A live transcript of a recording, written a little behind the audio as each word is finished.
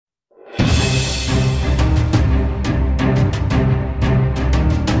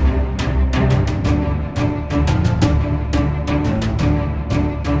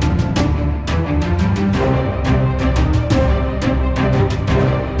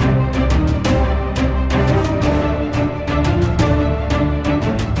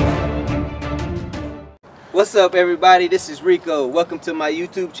What's up, everybody? This is Rico. Welcome to my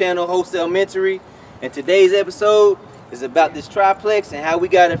YouTube channel, Wholesale Mentory. And today's episode is about this triplex and how we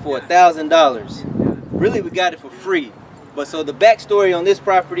got it for $1,000. Really, we got it for free. But so the backstory on this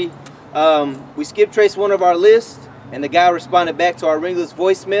property, we skip traced one of our lists, and the guy responded back to our ringless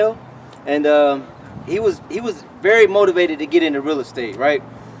voicemail, and he was very motivated to get into real estate, right?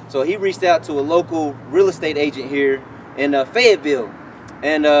 So he reached out to a local real estate agent here in Fayetteville.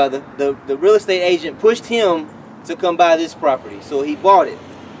 And the real estate agent pushed him to come buy this property. So he bought it,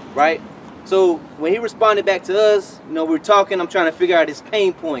 right? So when he responded back to us, you know, we're talking, I'm trying to figure out his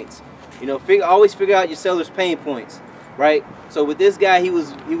pain points. You know, always figure out your seller's pain points, right? So with this guy, he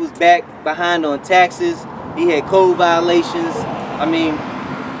was back behind on taxes. He had code violations. I mean,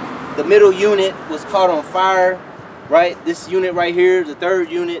 the middle unit was caught on fire, right? This unit right here, the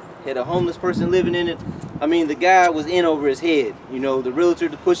third unit, had a homeless person living in it. I mean, the guy was in over his head. You know, the realtor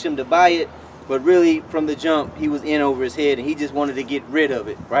to push him to buy it, but really from the jump, he was in over his head and he just wanted to get rid of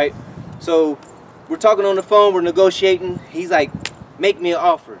it, right? So we're talking on the phone, we're negotiating. He's like, make me an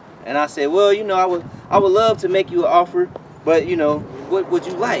offer. And I said, well, you know, I would love to make you an offer, but you know, what would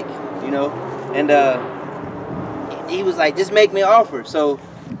you like, you know? And he was like, just make me an offer. So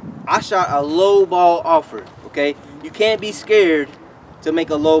I shot a low ball offer, okay? You can't be scared to make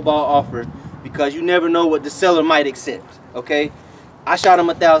a low ball offer, because you never know what the seller might accept, okay? I shot him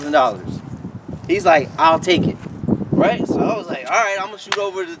 $1,000. He's like, I'll take it, right? So I was like, all right, I'm gonna shoot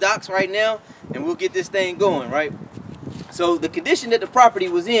over to the docks right now and we'll get this thing going, right? So the condition that the property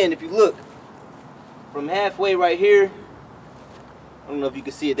was in, if you look from halfway right here, I don't know if you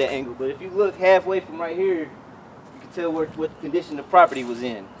can see it that angle, but if you look halfway from right here, you can tell what condition the property was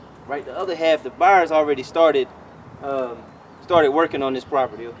in, right? The other half, the buyers already started working on this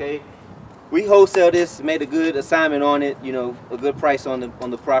property, okay? We wholesale this, made a good assignment on it, you know, a good price on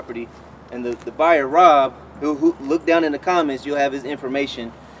the property. And the buyer, Rob, who look down in the comments, you'll have his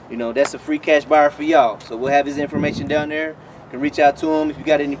information. You know, that's a free cash buyer for y'all. So we'll have his information down there. You can reach out to him if you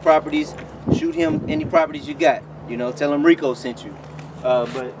got any properties. Shoot him any properties you got. You know, tell him Rico sent you.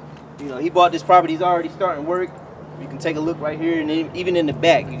 But, you know, he bought this property. He's already starting work. You can take a look right here, and even in the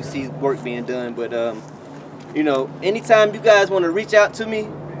back, you can see work being done. But, you know, anytime you guys want to reach out to me,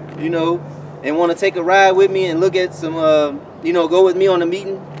 you know, and want to take a ride with me and look at some, you know, go with me on a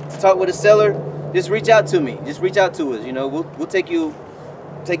meeting to talk with a seller, just reach out to me. Just reach out to us. You know, we'll take you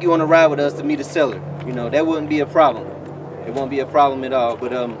on a ride with us to meet a seller. You know, that wouldn't be a problem. It won't be a problem at all. But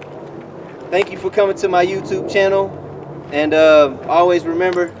thank you for coming to my YouTube channel. And always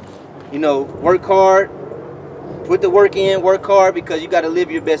remember, you know, work hard. Put the work in, work hard, because you got to live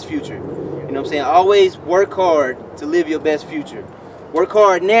your best future. You know what I'm saying? Always work hard to live your best future. Work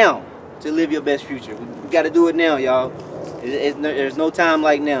hard now to live your best future. We got to do it now, y'all. There's no time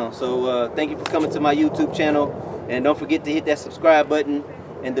like now. So thank you for coming to my YouTube channel, and don't forget to hit that subscribe button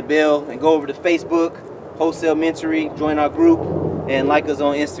and the bell, and go over to Facebook, Wholesale Mentory, join our group, and like us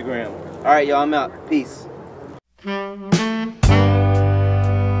on Instagram. All right, y'all, I'm out. Peace.